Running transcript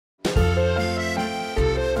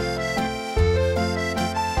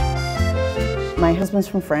My husband's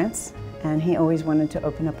from France, and he always wanted to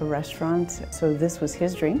open up a restaurant, so this was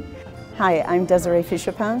his dream. Hi, I'm Desiree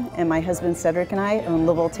Fichapin, and my husband Cedric and I own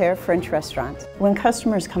Le Voltaire French restaurant. When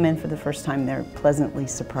customers come in for the first time, they're pleasantly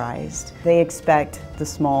surprised. They expect the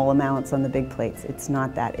small amounts on the big plates. It's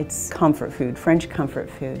not that. It's comfort food, French comfort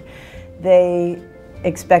food. They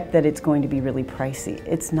expect that it's going to be really pricey.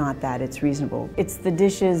 It's not that, it's reasonable. It's the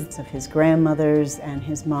dishes of his grandmothers and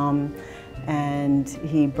his mom, and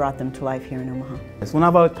he brought them to life here in Omaha. One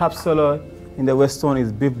of our top sellers in the restaurant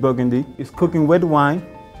is beef burgundy. It's cooking red wine,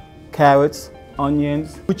 carrots,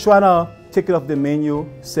 onions. We try to take it off the menu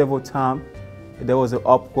several times. There was an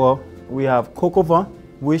uproar. We have coq au vin,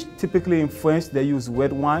 which typically in France they use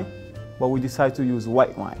red wine, but we decided to use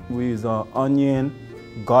white wine. We use onion,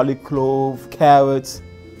 garlic clove, carrots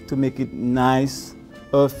to make it nice,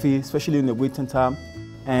 earthy, especially in the winter time.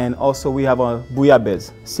 And also we have a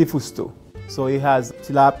bouillabaisse, seafood stew. So it has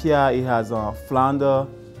tilapia, it has flounder,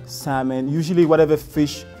 salmon, usually whatever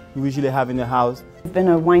fish you usually have in the house. We've been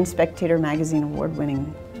a Wine Spectator magazine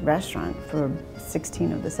award-winning restaurant for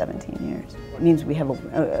 16 of the 17 years. It means we have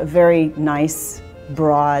a very nice,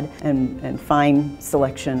 broad and fine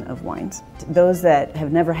selection of wines. Those that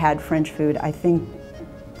have never had French food, I think,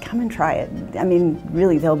 come and try it. I mean,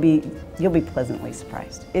 really, you'll be pleasantly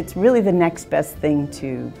surprised. It's really the next best thing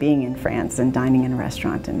to being in France and dining in a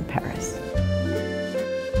restaurant in Paris.